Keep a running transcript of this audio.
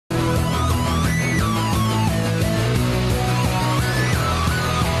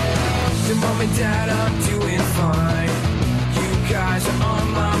Mom and Dad, I'm doing fine. You guys are on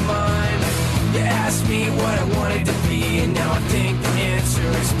my mind. You asked me what I wanted to be, and now I think the answer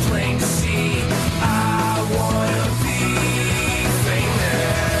is plain to see. I wanna be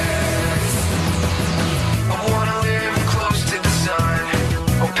famous. I wanna live close to the sun.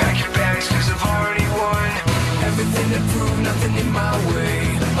 Oh, pack your bags, cause I've already won. Everything to prove, nothing in my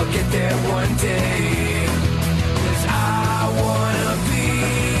way. I'll get there one day. Cause I wanna be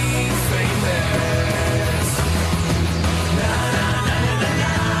famous. Na na na na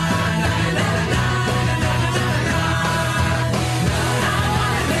na na na na na na na na na.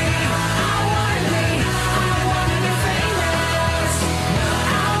 I wanna be famous.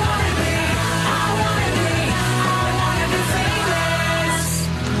 I wanna be famous.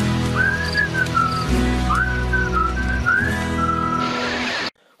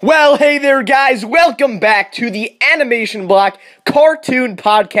 Well, hey there, guys. Welcome back to the Animation Block Cartoon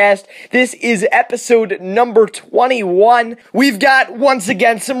Podcast. This is episode number 21. We've got, once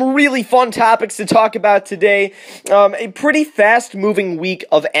again, some really fun topics to talk about today. A pretty fast-moving week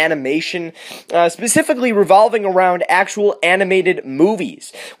of animation, specifically revolving around actual animated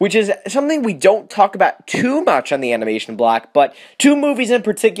movies, which is something we don't talk about too much on the Animation Block, but two movies in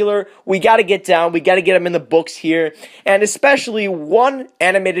particular, we gotta get down, we gotta get them in the books here, and especially one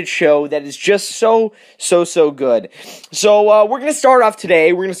animated show that is just so good. So, we're going to start off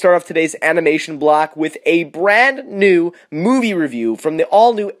today. We're going to start off today's animation block with a brand new movie review from the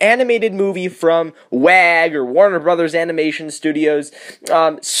all-new animated movie from WAG, or Warner Brothers Animation Studios,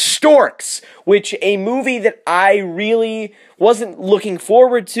 Storks, which a movie that I really wasn't looking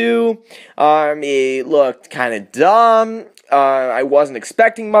forward to. It looked kind of dumb. I wasn't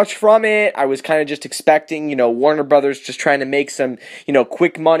expecting much from it. I was kind of just expecting, Warner Brothers just trying to make some,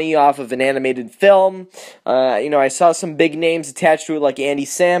 quick money off of an animated film. I saw some big names attached to it like Andy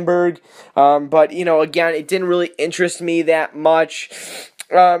Samberg. But, again, it didn't really interest me that much.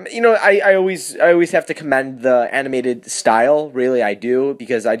 I always have to commend the animated style, really I do,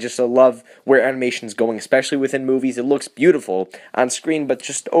 because I just love where animation's going, especially within movies. It looks beautiful on screen, but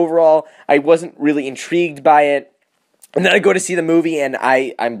just overall, I wasn't really intrigued by it. And then I go to see the movie, and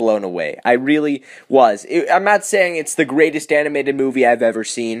I'm blown away. I really was. I'm not saying it's the greatest animated movie I've ever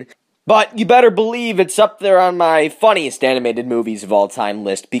seen, but you better believe it's up there on my funniest animated movies of all time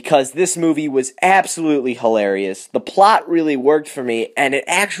list, because this movie was absolutely hilarious. The plot really worked for me, and it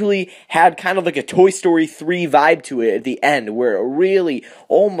actually had kind of like a Toy Story 3 vibe to it at the end, where it really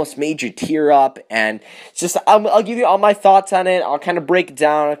almost made you tear up, and just, I'll give you all my thoughts on it. I'll kind of break it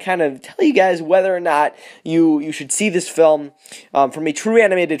down. I'll kind of tell you guys whether or not you should see this film. From a true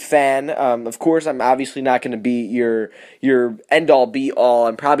animated fan, of course, I'm obviously not going to be your end-all, be-all.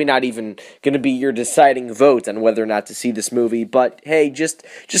 I'm probably not even going to be your deciding vote on whether or not to see this movie, but hey, just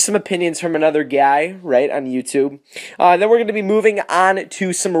some opinions from another guy, right, on YouTube. Then we're going to be moving on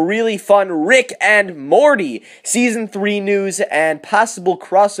to some really fun Rick and Morty Season 3 news and possible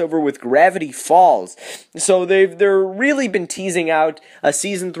crossover with Gravity Falls. So they're really been teasing out a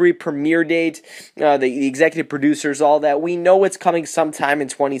Season 3 premiere date, the executive producers, all that. We know it's coming sometime in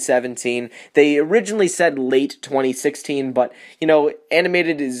 2017. They originally said late 2016, but,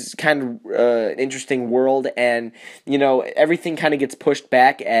 animated is kind of an interesting world, and, everything kind of gets pushed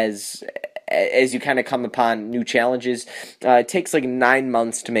back as you kind of come upon new challenges. It takes like 9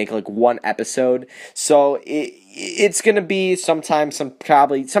 months to make like one episode, so it's going to be sometime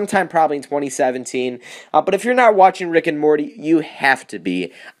probably in 2017. But if you're not watching Rick and Morty, you have to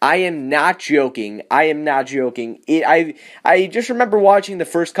be. I am not joking. I just remember watching the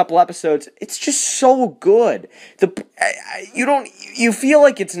first couple episodes. It's just so good. You feel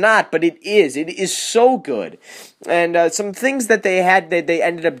like it's not, but it is. It is so good. And some things that they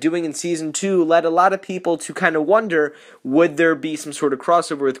ended up doing in Season 2 led a lot of people to kind of wonder, would there be some sort of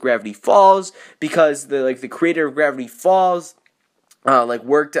crossover with Gravity Falls, because the creator of Gravity Falls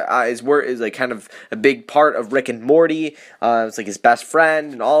is like kind of a big part of Rick and Morty. It's like his best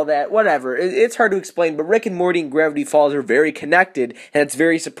friend and all that, whatever. It's hard to explain, but Rick and Morty and Gravity Falls are very connected, and it's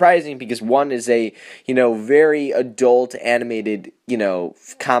very surprising because one is a, very adult animated,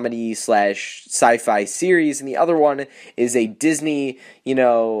 comedy / sci-fi series, and the other one is a Disney,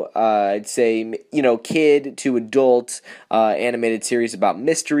 I'd say, kid to adult, animated series about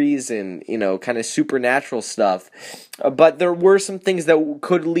mysteries and, kind of supernatural stuff. But there were some things that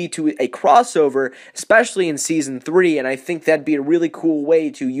could lead to a crossover, especially in Season 3, and I think that'd be a really cool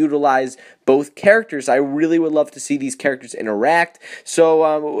way to utilize both characters. I really would love to see these characters interact,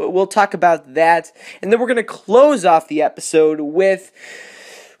 so we'll talk about that. And then we're going to close off the episode with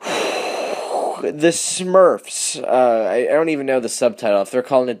The Smurfs. I don't even know the subtitle. If they're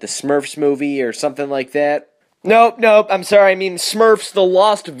calling it the Smurfs movie or something like that. Nope, I'm sorry, I mean Smurfs, The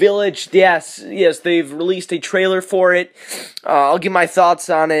Lost Village. Yes, they've released a trailer for it. I'll give my thoughts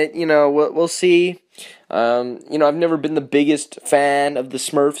on it, we'll see. I've never been the biggest fan of the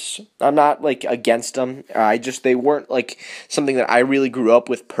Smurfs. I'm not, against them. They weren't, something that I really grew up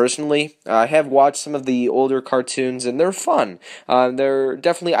with personally. I have watched some of the older cartoons, and they're fun. They're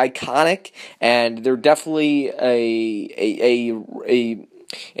definitely iconic, and they're definitely a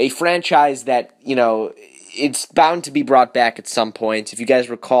franchise that, it's bound to be brought back at some point. If you guys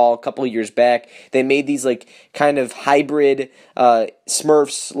recall, a couple of years back, they made these kind of hybrid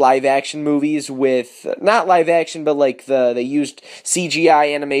Smurfs live action movies with not live action, but they used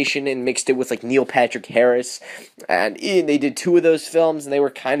CGI animation and mixed it with Neil Patrick Harris, and they did 2 of those films and they were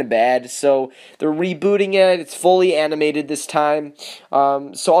kind of bad. So they're rebooting it. It's fully animated this time.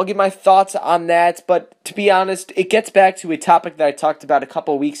 So I'll give my thoughts on that. But to be honest, it gets back to a topic that I talked about a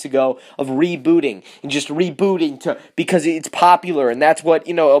couple of weeks ago of rebooting and just rebooting because it's popular and that's what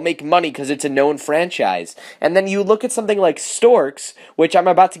it'll make money because it's a known franchise. And then you look at something like Storks, which I'm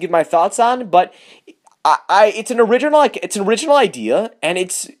about to give my thoughts on, but it's an original idea and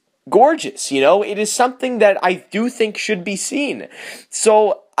it's gorgeous. It is something that I do think should be seen.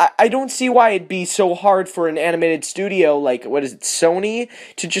 So I don't see why it'd be so hard for an animated studio like, Sony,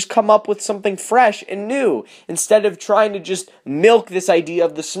 to just come up with something fresh and new instead of trying to just milk this idea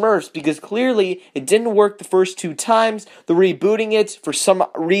of the Smurfs, because clearly it didn't work the first 2 times. They're rebooting it for some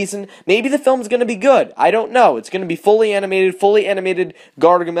reason. Maybe the film's going to be good. I don't know. It's going to be fully animated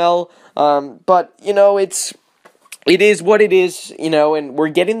Gargamel. But, it is what it is, and we're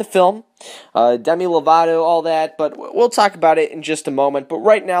getting the film, Demi Lovato, all that, but we'll talk about it in just a moment. But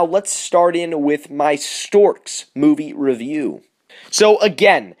right now, let's start in with my Storks movie review. So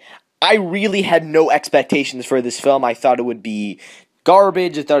again, I really had no expectations for this film. I thought it would be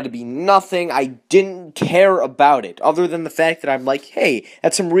garbage. I thought it'd be nothing. I didn't care about it, other than the fact that I'm like, hey,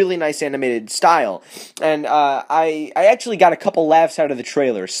 that's some really nice animated style. And I actually got a couple laughs out of the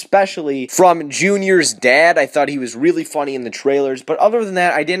trailer, especially from Junior's dad. I thought he was really funny in the trailers, but other than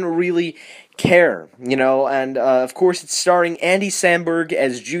that, I didn't really care, and of course it's starring Andy Samberg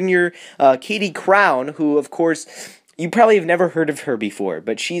as Junior, Katie Crown, who of course you probably have never heard of her before,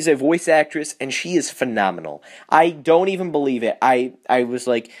 but she's a voice actress, and she is phenomenal. I don't even believe it. I was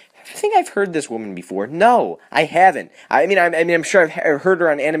like, I think I've heard this woman before. No, I haven't. I'm sure I've heard her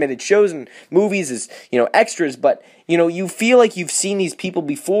on animated shows and movies as, extras, but, you feel like you've seen these people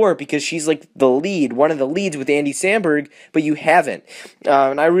before because she's the lead, one of the leads with Andy Samberg, but you haven't.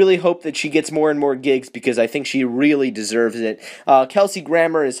 And I really hope that she gets more and more gigs because I think she really deserves it. Kelsey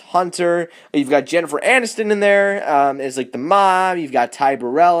Grammer is Hunter. You've got Jennifer Aniston in there as the mom. You've got Ty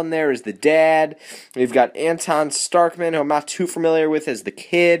Burrell in there as the dad. You've got Anton Starkman, who I'm not too familiar with, as the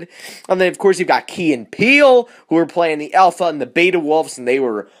kid. And then, of course, you've got Key and Peele, who are playing the Alpha and the Beta Wolves, and they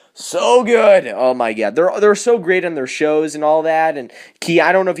were so good. Oh my god. They're so great on their shows and all that. And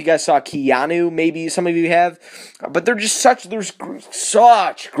I don't know if you guys saw Keanu, maybe some of you have, but there's such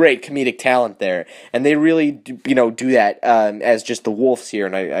great comedic talent there. And they really do that as just the wolves here,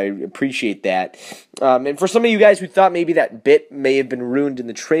 and I appreciate that. And for some of you guys who thought maybe that bit may have been ruined in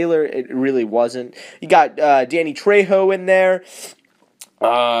the trailer, it really wasn't. You got Danny Trejo in there.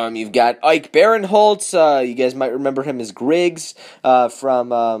 You've got Ike Barinholtz. You guys might remember him as Griggs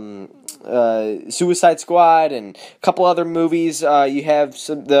from Suicide Squad and a couple other movies. You have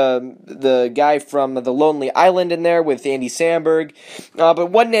the guy from The Lonely Island in there with Andy Samberg.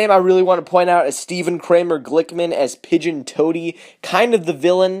 But one name I really want to point out is Stephen Kramer Glickman as Pigeon Toady, kind of the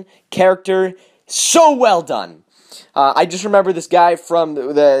villain character. So well done. I just remember this guy from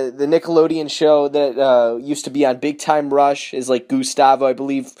the Nickelodeon show that used to be on Big Time Rush, is Gustavo, I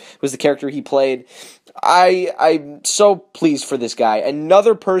believe, was the character he played. I'm so pleased for this guy.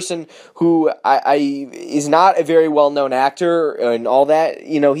 Another person who is not a very well-known actor and all that,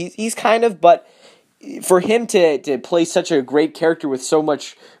 he's kind of, but for him to play such a great character with so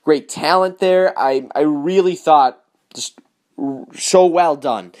much great talent there, I really thought just so well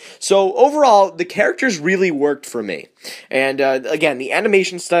done. So overall, the characters really worked for me. And again, the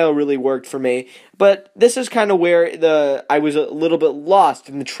animation style really worked for me. But this is kind of where I was a little bit lost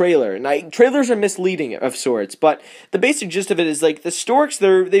in the trailer. And trailers are misleading of sorts, but the basic gist of it is the Storks,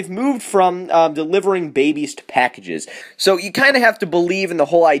 they've moved from delivering babies to packages. So you kind of have to believe in the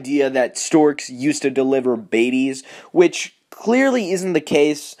whole idea that Storks used to deliver babies, which clearly isn't the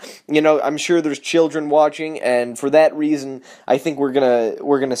case. I'm sure there's children watching, and for that reason, I think we're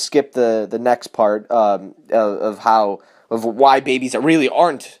gonna skip the next part of why babies really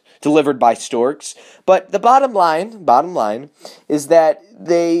aren't delivered by Storks. But the bottom line is that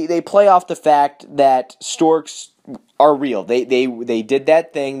they play off the fact that Storks are real. They did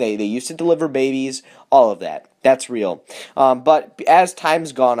that thing. They used to deliver babies. All of that. That's real. But as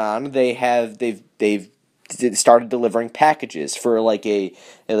time's gone on, they've started delivering packages for like a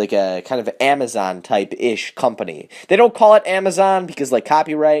kind of Amazon type-ish company. They don't call it Amazon because like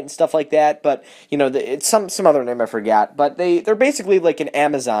copyright and stuff like that, but it's some other name I forgot. But they're basically like an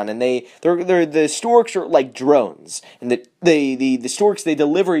Amazon, and they're the Storks are like drones, and the Storks, they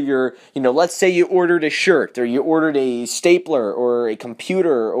deliver your, let's say you ordered a shirt or you ordered a stapler or a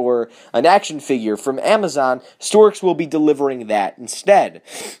computer or an action figure from Amazon. Storks will be delivering that instead.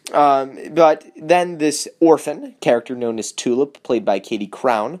 But then this orphan character known as Tulip, played by Katie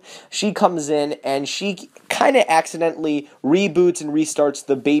Crown, she comes in and she kind of accidentally reboots and restarts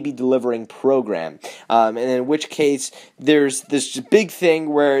the baby delivering program. And in which case there's this big thing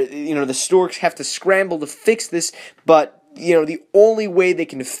where the Storks have to scramble to fix this, but the only way they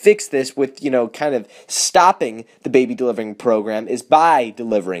can fix this with, kind of stopping the baby delivering program is by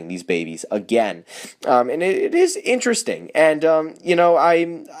delivering these babies again. And it is interesting. And,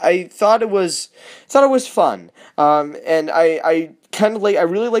 I thought it was fun. And I kind of I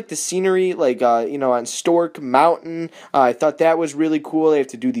really like the scenery, on Stork Mountain. I thought that was really cool. They have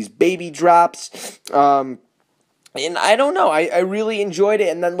to do these baby drops. And I don't know, I really enjoyed it.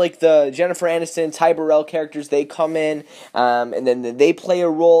 And then the Jennifer Aniston, Ty Burrell characters, they come in, and then they play a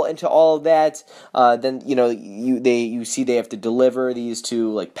role into all of that. Then you see they have to deliver these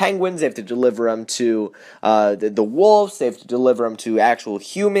to penguins. They have to deliver them to the wolves. They have to deliver them to actual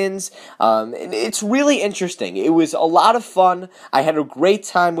humans. And it's really interesting. It was a lot of fun. I had a great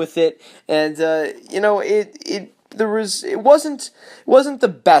time with it, and it wasn't the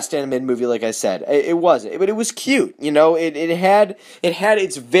best animated movie, like I said. It wasn't, but it was cute. It had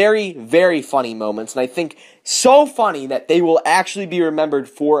its very, very funny moments, and I think so funny that they will actually be remembered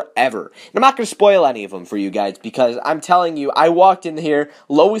forever. And I'm not going to spoil any of them for you guys, because I'm telling you, I walked in here,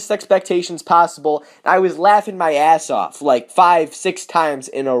 lowest expectations possible, and I was laughing my ass off 5-6 times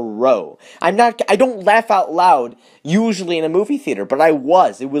in a row. I don't laugh out loud usually in a movie theater, but I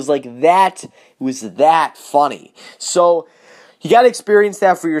was. It was that funny. So you got to experience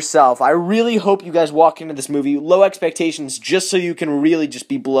that for yourself. I really hope you guys walk into this movie low expectations, just so you can really just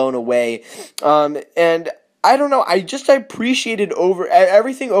be blown away. And I don't know, I appreciated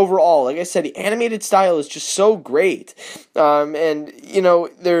everything overall. Like I said, the animated style is just so great. And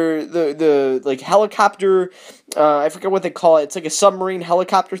they're the helicopter, I forget what they call it. It's like a submarine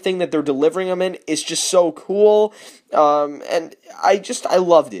helicopter thing that they're delivering them in. It's just so cool. And I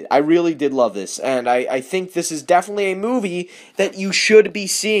loved it. I really did love this. And I think this is definitely a movie that you should be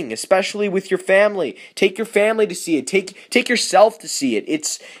seeing, especially with your family. Take your family to see it. Take yourself to see it.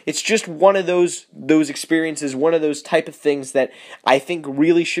 It's just one of those experiences, one of those type of things that I think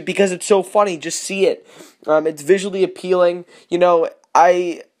really should, because it's so funny, just see it. It's visually appealing.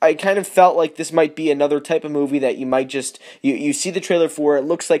 I kind of felt like this might be another type of movie that you might just, you see the trailer for, it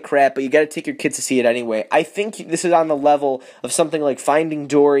looks like crap, but you gotta take your kids to see it anyway. I think this is on the level of something like Finding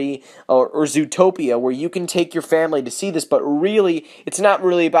Dory or Zootopia, where you can take your family to see this, but really, it's not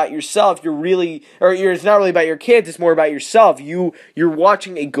really about yourself, it's not really about your kids, it's more about yourself. You're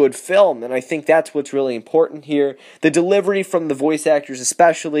watching a good film, and I think that's what's really important here. The delivery from the voice actors,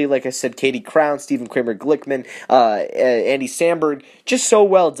 especially, like I said, Katie Crown, Stephen Kramer Glickman, Andy Samberg, just so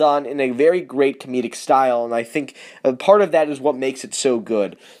well done in a very great comedic style, and I think part of that is what makes it so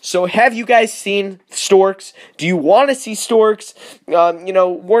good. So have you guys seen Storks? Do you want to see Storks?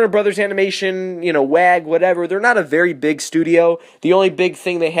 Warner Brothers Animation, WAG, whatever, they're not a very big studio. The only big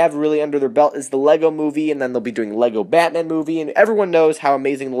thing they have really under their belt is the Lego movie, and then they'll be doing Lego Batman movie, and everyone knows how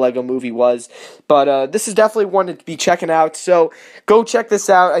amazing the Lego movie was, but this is definitely one to be checking out, so go check this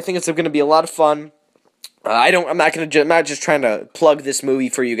out. I think it's going to be a lot of fun. I'm not just trying to plug this movie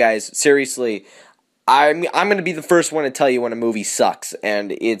for you guys. Seriously, I'm going to be the first one to tell you when a movie sucks,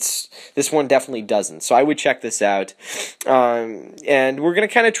 and this one definitely doesn't. So I would check this out. And we're going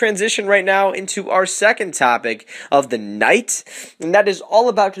to kind of transition right now into our second topic of the night, and that is all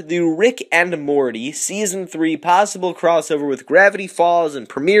about the Rick and Morty Season 3 possible crossover with Gravity Falls and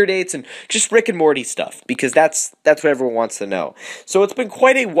premiere dates and just Rick and Morty stuff, because that's what everyone wants to know. So it's been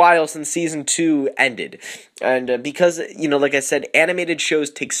quite a while since Season 2 ended. And because, like I said, animated shows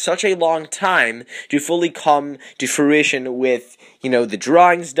take such a long time to fully come to fruition with, the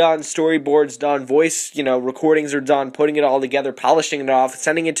drawings done, storyboards done, voice, recordings are done, putting it all together, polishing it off,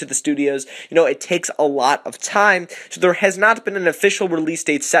 sending it to the studios. It takes a lot of time, so there has not been an official release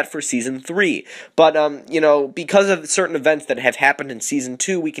date set for Season 3. But, because of certain events that have happened in Season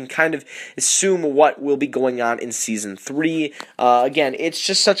 2, we can kind of assume what will be going on in Season 3. Again, it's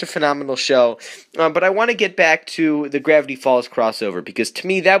just such a phenomenal show. But I want to get back to the Gravity Falls crossover, because to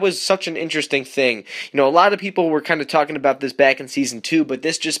me, that was such an interesting thing. A lot of people were kind of talking about this back in Season 2, but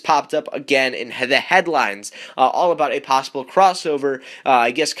this just popped up again in the headlines, all about a possible crossover,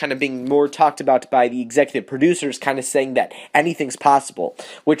 I guess kind of being more talked about by the executive producers, kind of saying that anything's possible,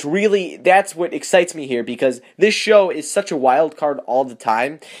 which really, that's what excites me here, because this show is such a wild card all the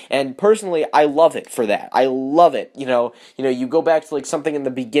time, and personally, I love it for that. I love it. You go back to like something in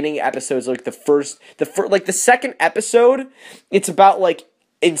the beginning episodes, like the second episode, it's about like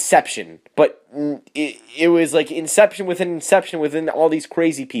Inception, but it was like Inception within all these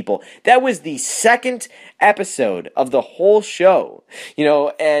crazy people. That was the second episode of the whole show,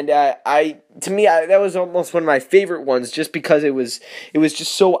 and to me, that was almost one of my favorite ones, just because it was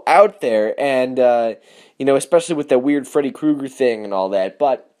just so out there, and especially with the weird Freddy Krueger thing and all that.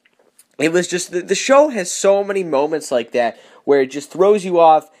 But it was just the show has so many moments like that where it just throws you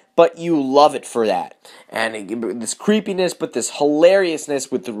off, but you love it for that. And this creepiness, but this hilariousness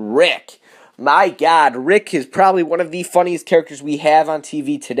with Rick. My God, Rick is probably one of the funniest characters we have on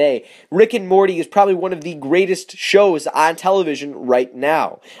TV today. Rick and Morty is probably one of the greatest shows on television right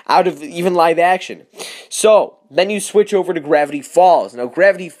now, out of even live action. So, then you switch over to Gravity Falls. Now,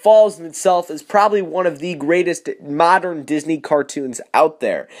 Gravity Falls in itself is probably one of the greatest modern Disney cartoons out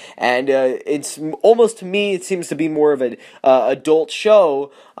there. And it's almost, to me, it seems to be more of an adult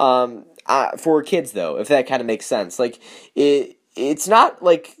show for kids, though, if that kind of makes sense. Like, it's not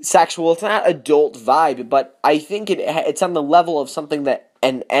like sexual, it's not adult vibe, but I think it's on the level of something that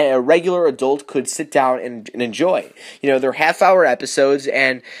a regular adult could sit down and enjoy. They're half-hour episodes,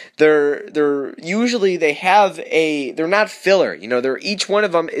 and they're usually they're not filler. Each one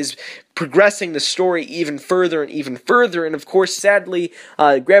of them is progressing the story even further, and of course, sadly,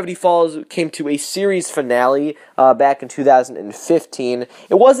 Gravity Falls came to a series finale back in 2015.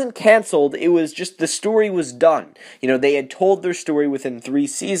 It wasn't canceled, it was just the story was done. They had told their story within 3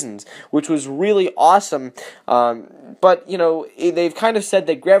 seasons, which was really awesome, but, they've kind of said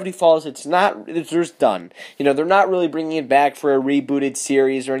that Gravity Falls, it's just done. They're not really bringing it back for a rebooted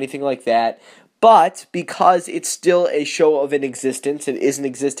series or anything like that. But because it's still a show of an existence, it is an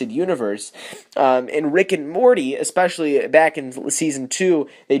existed universe, and Rick and Morty, especially back in Season 2,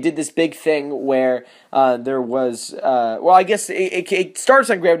 they did this big thing where there was, I guess it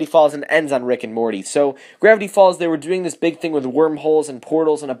starts on Gravity Falls and ends on Rick and Morty. So Gravity Falls, they were doing this big thing with wormholes and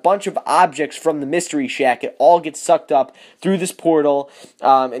portals, and a bunch of objects from the Mystery Shack, it all gets sucked up through this portal,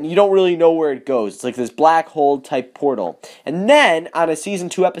 and you don't really know where it goes. It's like this black hole type portal. And then, on a Season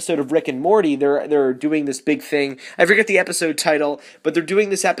 2 episode of Rick and Morty, they're doing this big thing. I forget the episode title, but they're doing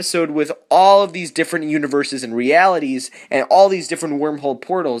this episode with all of these different universes and realities and all these different wormhole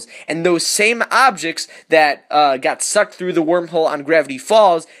portals, and those same objects that got sucked through the wormhole on Gravity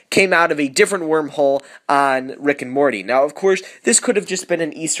Falls came out of a different wormhole on Rick and Morty. Now, of course, this could have just been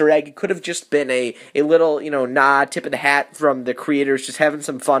an Easter egg. It could have just been a little, nod, tip of the hat from the creators, just having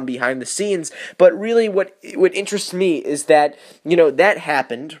some fun behind the scenes. But really, what interests me is that, that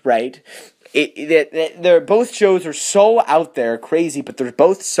happened, right? They're both shows are so out there, crazy, but they're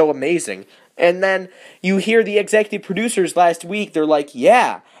both so amazing. And then you hear the executive producers last week, they're like,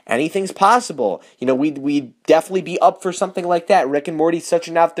 yeah, anything's possible. We'd definitely be up for something like that. Rick and Morty's such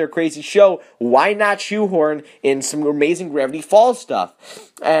an out there crazy show. Why not shoehorn in some amazing Gravity Falls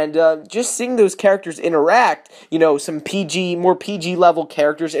stuff? And just seeing those characters interact, some more PG level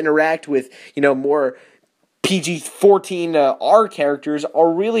characters interact with, more PG-14 R characters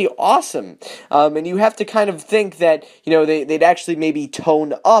are really awesome. And you have to kind of think that, they'd actually maybe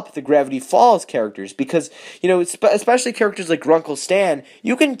tone up the Gravity Falls characters because, especially characters like Grunkle Stan,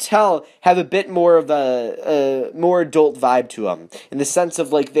 you can tell have a bit more of a more adult vibe to them in the sense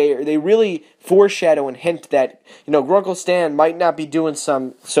of like they really foreshadow and hint that, Grunkle Stan might not be doing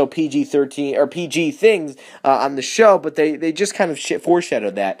some PG-13 or PG things on the show, but they just kind of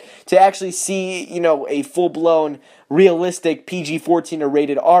foreshadow that. To actually see, a full-blown, realistic PG-14 or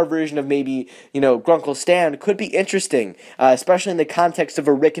rated R version of maybe, Grunkle Stan could be interesting, especially in the context of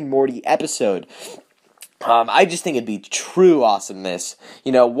a Rick and Morty episode. I just think it'd be true awesomeness,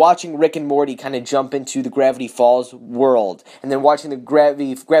 watching Rick and Morty kind of jump into the Gravity Falls world, and then watching the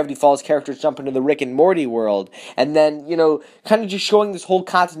Gravity Falls characters jump into the Rick and Morty world, and then, kind of just showing this whole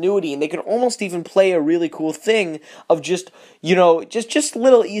continuity, and they could almost even play a really cool thing of just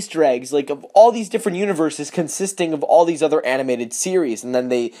little Easter eggs, like of all these different universes consisting of all these other animated series, and then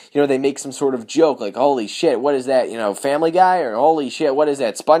they make some sort of joke, like, holy shit, what is that, Family Guy, or holy shit, what is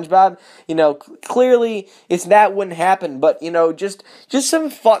that, SpongeBob? Clearly, that wouldn't happen, but, just some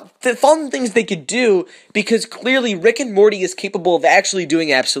fun things they could do, because clearly Rick and Morty is capable of actually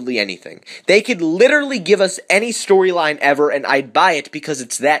doing absolutely anything. They could literally give us any storyline ever, and I'd buy it because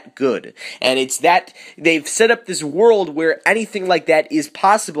it's that good. And it's that, they've set up this world where anything like that is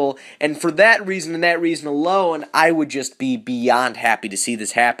possible, and for that reason and that reason alone, I would just be beyond happy to see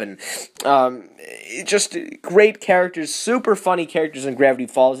this happen. Just great characters, super funny characters in Gravity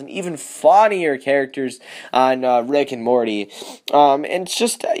Falls, and even funnier characters on Rick and Morty. And it's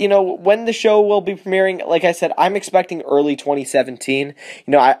just, when the show will be premiering, like I said, I'm expecting early 2017.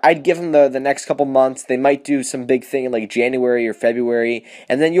 I'd give them the next couple months. They might do some big thing in like January or February,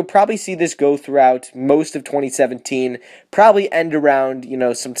 and then you'll probably see this go throughout most of 2017, probably end around,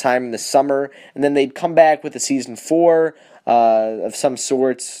 sometime in the summer, and then they'd come back with a season 4 of some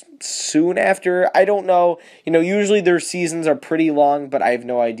sorts soon after. I don't know. Usually their seasons are pretty long, but I have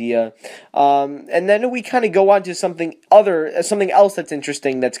no idea. And then we kind of go on to something else that's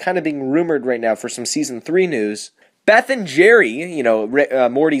interesting, that's kind of being rumored right now for some season 3 news. Beth and Jerry,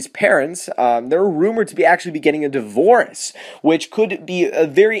 Morty's parents, they're rumored to actually be getting a divorce, which could be a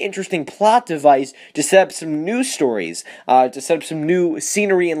very interesting plot device to set up some new stories, to set up some new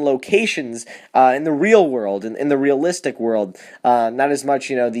scenery and locations in the real world, in the realistic world, not as much,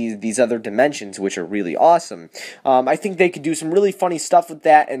 these other dimensions, which are really awesome. I think they could do some really funny stuff with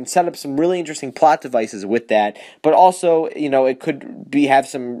that and set up some really interesting plot devices with that, but also, it could have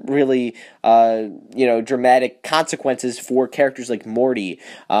some really, dramatic consequences for characters like Morty.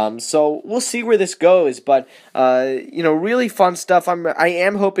 So we'll see where this goes, but really fun stuff. I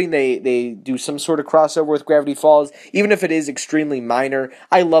am hoping they do some sort of crossover with Gravity Falls, even if it is extremely minor.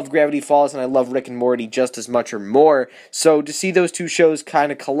 I love Gravity Falls and I love Rick and Morty just as much or more. So to see those two shows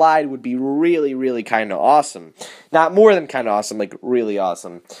kind of collide would be really, really kind of awesome. Not more than kind of awesome, like really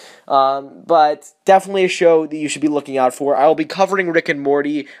awesome. But definitely a show that you should be looking out for. I will be covering Rick and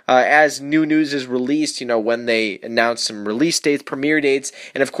Morty as new news is released, when they announce some release dates, premiere dates,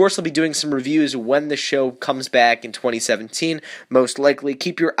 and of course I'll be doing some reviews when the show comes back in 2017, most likely.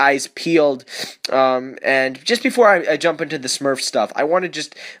 Keep your eyes peeled. And just before I jump into the Smurf stuff, I want to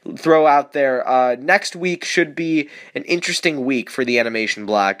just throw out there, next week should be an interesting week for the animation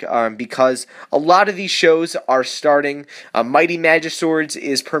block, because a lot of these shows are starting. Mighty Magiswords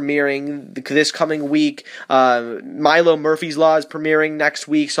is premiering this coming week. Milo Murphy's Law is premiering next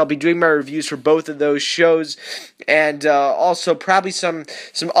week, so I'll be doing my reviews for both of those shows, and also probably some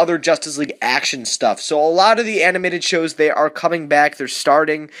other Justice League action stuff. So a lot of the animated shows, they are coming back, they're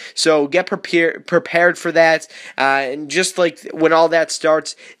starting, so get prepared for that, and just like when all that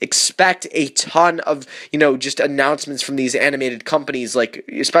starts, expect a ton of, just announcements from these animated companies, like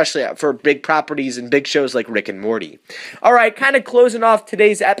especially for big properties and big shows like Rick and Morty. Alright, kind of closing off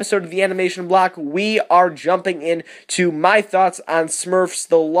today's episode of the Animation Block, we are jumping in to my thoughts on Smurfs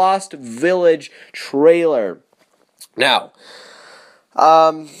The Lost Village trailer. Now,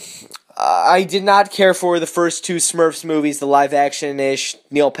 I did not care for the first two Smurfs movies, the live-action-ish,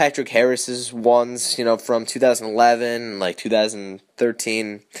 Neil Patrick Harris's ones, from 2011, like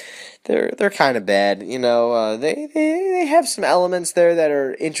 2013. They're kind of bad, they have some elements there that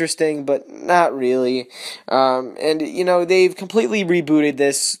are interesting, but not really, and, they've completely rebooted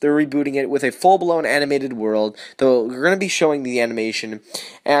this. They're rebooting it with a full-blown animated world, though we're going to be showing the animation,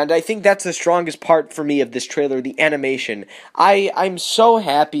 and I think that's the strongest part for me of this trailer, the animation. I'm so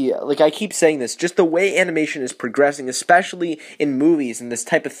happy, like I keep saying this, just the way animation is progressing, especially in movies, in this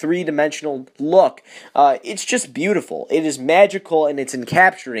type of three-dimensional look, it's just beautiful. It is magical, and it's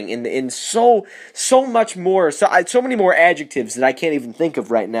encapturing in so much more, so many more adjectives that I can't even think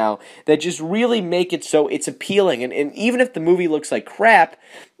of right now, that just really make it so it's appealing, and even if the movie looks like crap,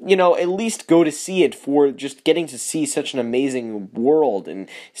 at least go to see it for just getting to see such an amazing world and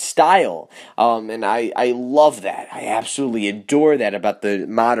style, and I love that. I absolutely adore that about the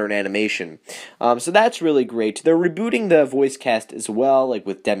modern animation, so that's really great. They're rebooting the voice cast as well, like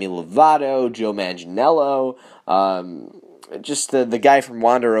with Demi Lovato, Joe Manganiello, just the guy from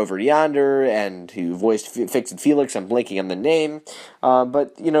Wander Over Yonder, and who voiced Fix It Felix. I'm blanking on the name,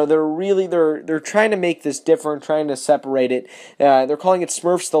 but they're trying to make this different, trying to separate it. They're calling it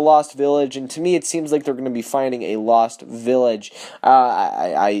Smurfs: The Lost Village, and to me, it seems like they're going to be finding a lost village.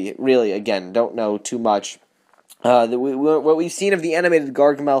 I really, again, don't know too much. What we've seen of the animated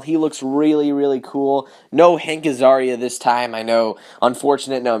Gargamel, he looks really, really cool. No Hank Azaria this time. I know,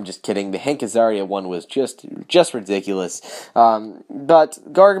 unfortunate. No, I'm just kidding. The Hank Azaria one was just ridiculous. But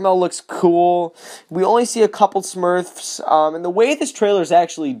Gargamel looks cool. We only see a couple Smurfs, and the way this trailer is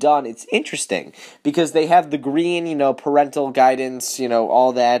actually done, it's interesting because they have the green, parental guidance,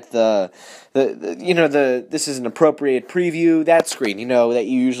 all that. This is an appropriate preview, that screen, that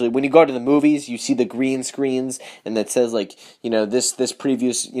you usually, when you go to the movies, you see the green screens, and that says, this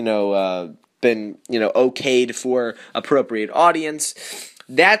preview's, been, okayed for appropriate audience.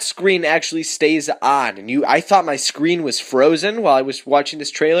 That screen actually stays on, and I thought my screen was frozen while I was watching this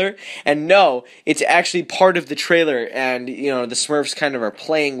trailer, and no, it's actually part of the trailer, and, the Smurfs kind of are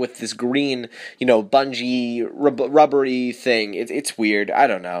playing with this green, bungee, rubbery thing. It's weird, I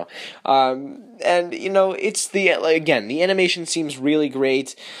don't know, and, it's the animation seems really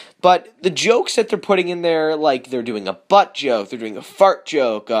great, but the jokes that they're putting in there, like they're doing a butt joke, they're doing a fart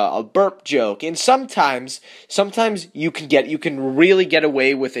joke, a burp joke, and sometimes you can really get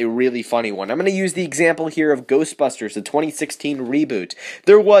away with a really funny one. I'm going to use the example here of Ghostbusters, the 2016 reboot.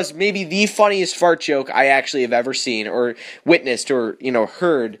 There was maybe the funniest fart joke I actually have ever seen or witnessed or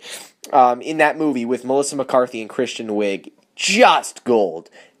heard in that movie with Melissa McCarthy and Kristen Wiig. Just gold.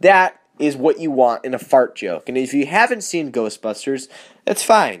 That is what you want in a fart joke. And if you haven't seen Ghostbusters, that's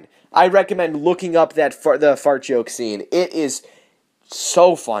fine. I recommend looking up the fart joke scene. It is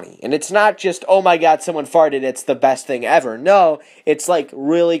so funny. And it's not just, oh my god, someone farted, it's the best thing ever. No, it's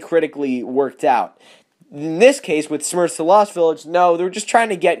really critically worked out. In this case, with Smurfs: The Lost Village, no, they're just trying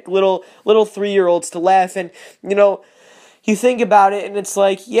to get little 3-year-olds to laugh. And, you think about it, and it's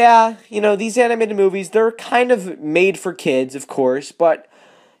these animated movies, they're kind of made for kids, of course, but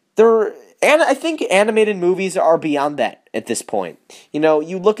I think animated movies are beyond that at this point.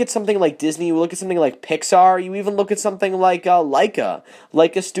 You look at something like Disney, you look at something like Pixar, you even look at something like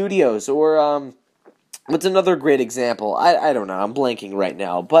Laika Studios, or what's another great example? I don't know, I'm blanking right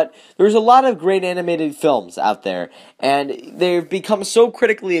now, but there's a lot of great animated films out there, and they've become so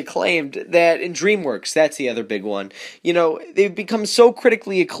critically acclaimed that, in DreamWorks, that's the other big one, they've become so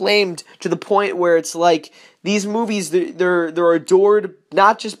critically acclaimed to the point where it's these movies, they're adored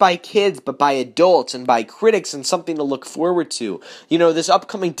not just by kids, but by adults and by critics, and something to look forward to. This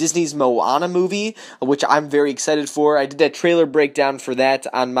upcoming Disney's Moana movie, which I'm very excited for. I did a trailer breakdown for that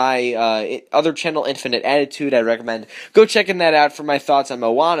on my other channel, Infinite Attitude. I recommend go checking that out for my thoughts on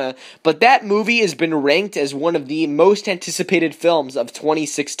Moana. But that movie has been ranked as one of the most anticipated films of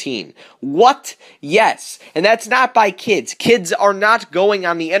 2016. What? Yes. And that's not by kids. Kids are not going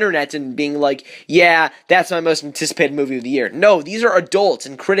on the internet and being like, yeah, that's my most anticipated movie of the year. No, these are adults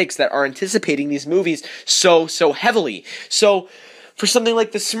and critics that are anticipating these movies so heavily. So, for something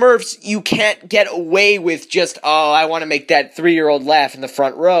like the Smurfs, you can't get away with just, I want to make that 3-year-old laugh in the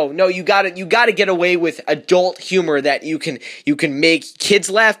front row. No, you gotta get away with adult humor that you can make kids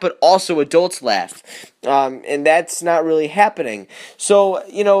laugh, but also adults laugh. And that's not really happening. So,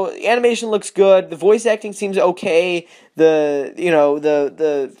 animation looks good. The voice acting seems okay.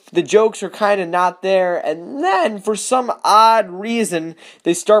 The jokes are kind of not there. And then, for some odd reason,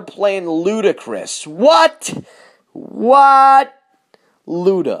 they start playing ludicrous. What?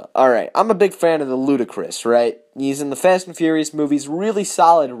 Luda. Alright, I'm a big fan of the Ludacris, right? He's in the Fast and Furious movies, really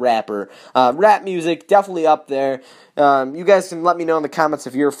solid rapper. Rap music, definitely up there. You guys can let me know in the comments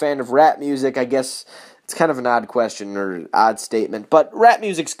if you're a fan of rap music. I guess it's kind of an odd question or odd statement, but rap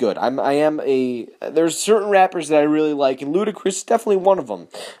music's good. There's certain rappers that I really like, and Ludacris is definitely one of them.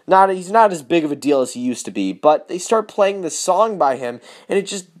 He's not as big of a deal as he used to be, but they start playing the song by him, and it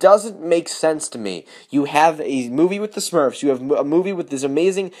just doesn't make sense to me. You have a movie with the Smurfs, you have a movie with these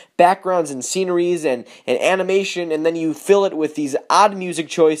amazing backgrounds and sceneries and animation, and then you fill it with these odd music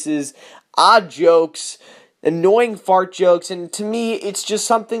choices, odd jokes, annoying fart jokes, and to me, it's just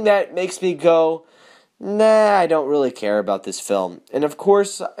something that makes me go, nah, I don't really care about this film. And of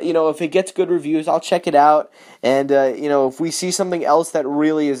course, if it gets good reviews, I'll check it out. And, if we see something else that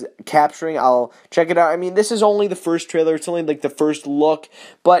really is capturing, I'll check it out. I mean, this is only the first trailer. It's only the first look.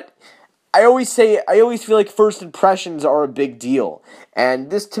 But I always feel like first impressions are a big deal.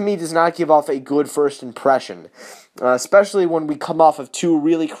 And this, to me, does not give off a good first impression. Especially when we come off of 2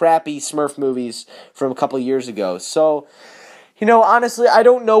 really crappy Smurf movies from a couple years ago. So, Honestly, I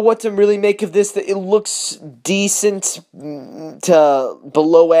don't know what to really make of this. It looks decent to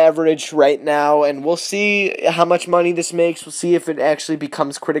below average right now, and we'll see how much money this makes. We'll see if it actually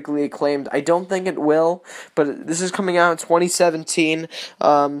becomes critically acclaimed. I don't think it will, but this is coming out in 2017.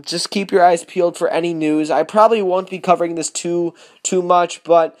 Just keep your eyes peeled for any news. I probably won't be covering this too much,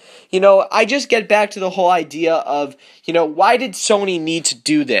 but, I just get back to the whole idea of, why did Sony need to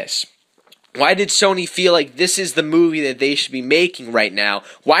do this? Why did Sony feel like this is the movie that they should be making right now?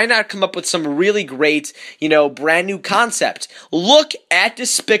 Why not come up with some really great, brand new concept? Look at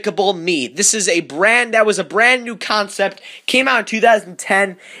Despicable Me. This is a brand new concept, came out in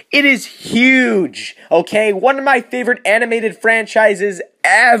 2010. It is huge, okay? One of my favorite animated franchises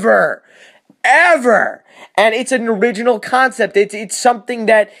ever. And it's an original concept. It's something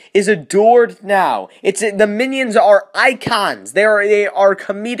that is adored now. The Minions are icons. They are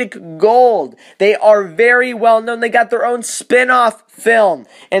comedic gold. They are very well known. They got their own spin-off film.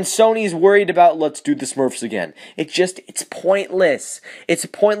 And Sony's worried about, let's do the Smurfs again. It's pointless. It's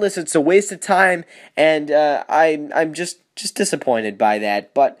pointless. It's a waste of time. And I'm just disappointed by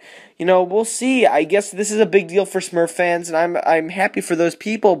that. But we'll see. I guess this is a big deal for Smurf fans, and I'm happy for those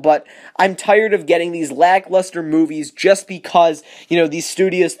people, but I'm tired of getting these lackluster movies just because, these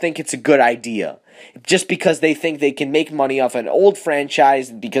studios think it's a good idea. Just because they think they can make money off an old franchise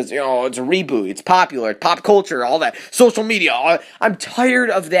because, it's a reboot, it's popular, it's pop culture, all that, social media. I'm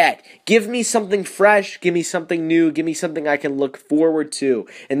tired of that. Give me something fresh, give me something new, give me something I can look forward to,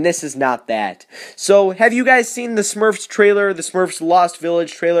 and this is not that. So, have you guys seen the Smurfs trailer, the Smurfs Lost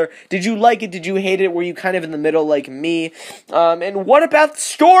Village trailer? Did you like it? Did you hate it? Were you kind of in the middle like me? And what about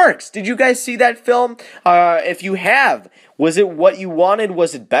Storks? Did you guys see that film? If you have, was it what you wanted?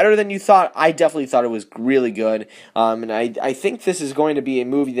 Was it better than you thought? I definitely thought it was really good. And I think this is going to be a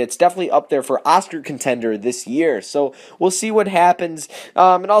movie that's definitely up there for Oscar contender this year. So we'll see what happens.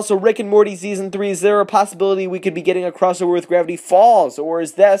 And also, Rick and Morty Season 3, is there a possibility we could be getting a crossover with Gravity Falls? Or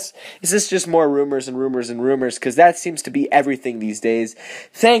is this just more rumors and rumors and rumors? Because that seems to be everything these days.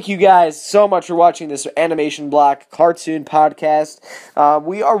 Thank you guys so much for watching this Animation Block cartoon podcast.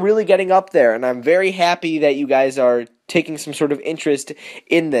 We are really getting up there, and I'm very happy that you guys are taking some sort of interest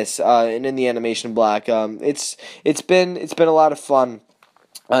in this and in the Animation Block. It's been a lot of fun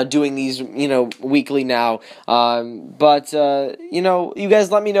doing these, weekly now. But you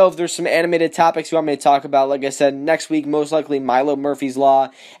guys let me know if there's some animated topics you want me to talk about. Like I said, next week, most likely Milo Murphy's Law,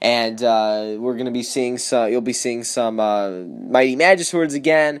 and we're going to be seeing you'll be seeing some Mighty Magiswords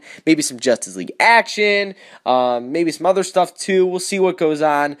again, maybe some Justice League action, maybe some other stuff too. We'll see what goes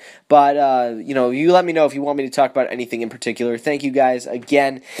on. But, you let me know if you want me to talk about anything in particular. Thank you guys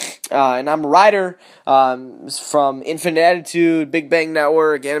again. And I'm Ryder from Infinite Attitude, Big Bang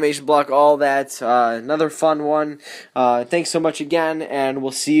Network, Animation Block, all that. Another fun one. Thanks so much again, and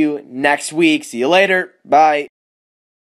we'll see you next week. See you later. Bye.